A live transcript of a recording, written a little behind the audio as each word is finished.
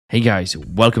Hey guys,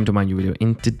 welcome to my new video.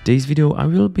 In today's video, I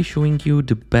will be showing you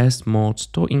the best mods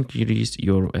to increase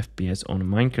your FPS on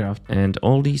Minecraft, and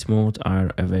all these mods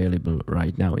are available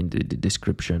right now in the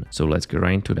description. So let's get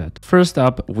right into that. First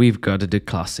up, we've got the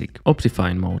classic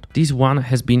Optifine mod. This one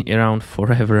has been around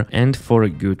forever and for a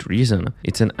good reason.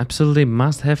 It's an absolutely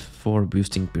must-have for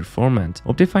boosting performance.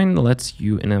 Optifine lets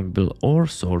you enable all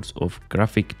sorts of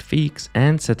graphic tweaks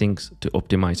and settings to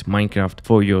optimize Minecraft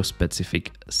for your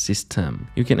specific system.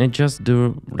 You can adjust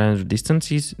the render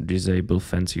distances, disable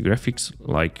fancy graphics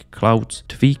like clouds,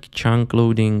 tweak chunk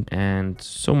loading, and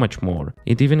so much more.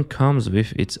 It even comes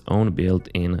with its own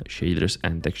built-in shaders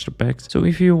and texture packs, so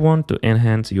if you want to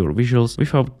enhance your visuals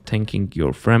without tanking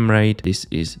your frame rate, this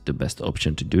is the best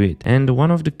option to do it. And one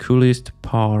of the coolest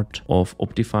part of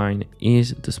Optifine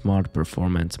is the smart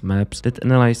performance maps that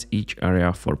analyze each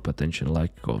area for potential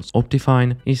lag cause.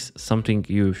 Optifine is something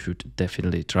you should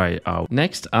definitely try out.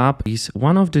 Next up is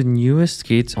one of the newest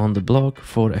kits on the block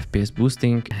for FPS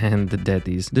boosting, and that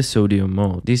is the Sodium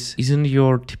mod. This isn't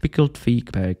your typical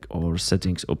tweak pack or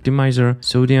settings optimizer.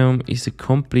 Sodium is a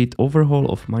complete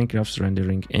overhaul of Minecraft's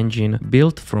rendering engine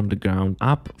built from the ground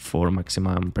up for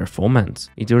maximum performance.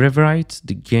 It rewrites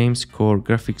the game's core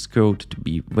graphics code to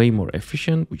be way more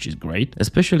efficient, which is great,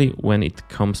 especially when it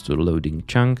comes to loading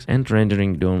chunks and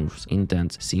rendering those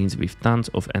intense scenes with tons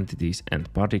of entities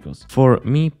and particles. For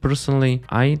me personally,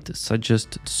 I'd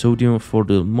suggest Sodium for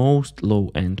the most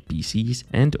low-end PCs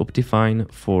and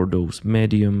Optifine for those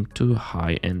medium to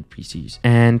high-end PCs.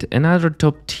 And another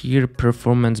top-tier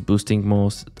performance boosting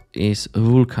mod is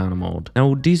Vulkan Mod.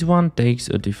 Now this one takes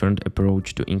a different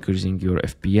approach to increasing your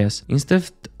FPS.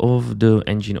 Instead of the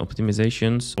engine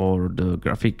optimizations or the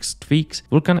graphics tweaks,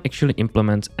 Vulkan actually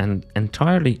implements an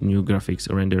entirely new graphics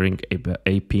rendering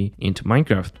AP into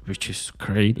Minecraft, which is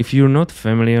great. If you're not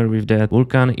familiar with that,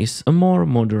 Vulkan is a more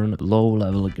modern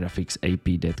low-level graphics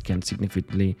AP that can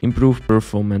significantly improve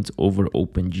performance over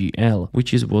OpenGL,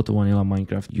 which is what vanilla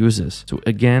Minecraft uses. So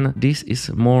again, this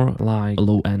is more like a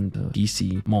low-end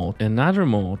PC mod. Another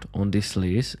mod on this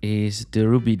list is the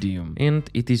Rubidium, and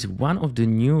it is one of the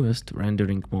newest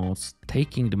rendering mods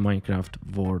taking the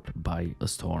Minecraft world by a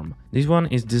storm. This one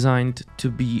is designed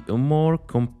to be a more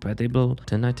compatible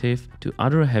alternative to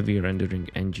other heavy rendering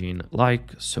engine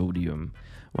like Sodium.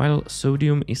 While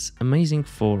Sodium is amazing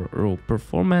for raw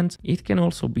performance, it can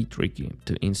also be tricky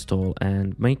to install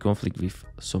and may conflict with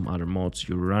some other mods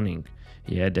you're running.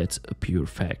 Yeah, that's a pure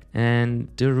fact. And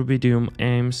the Rubidium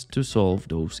aims to solve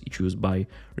those issues by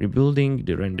rebuilding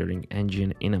the rendering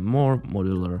engine in a more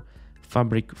modular,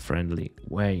 fabric-friendly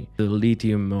way. The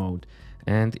Lithium mode,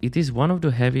 and it is one of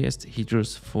the heaviest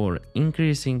hitters for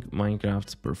increasing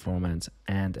Minecraft's performance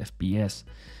and FPS.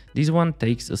 This one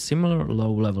takes a similar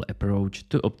low-level approach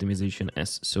to optimization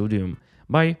as Sodium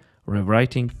by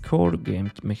rewriting core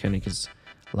game mechanics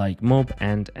like mob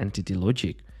and entity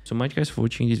logic. So much guys for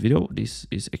watching this video. This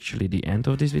is actually the end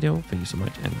of this video. Thank you so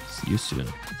much and see you soon.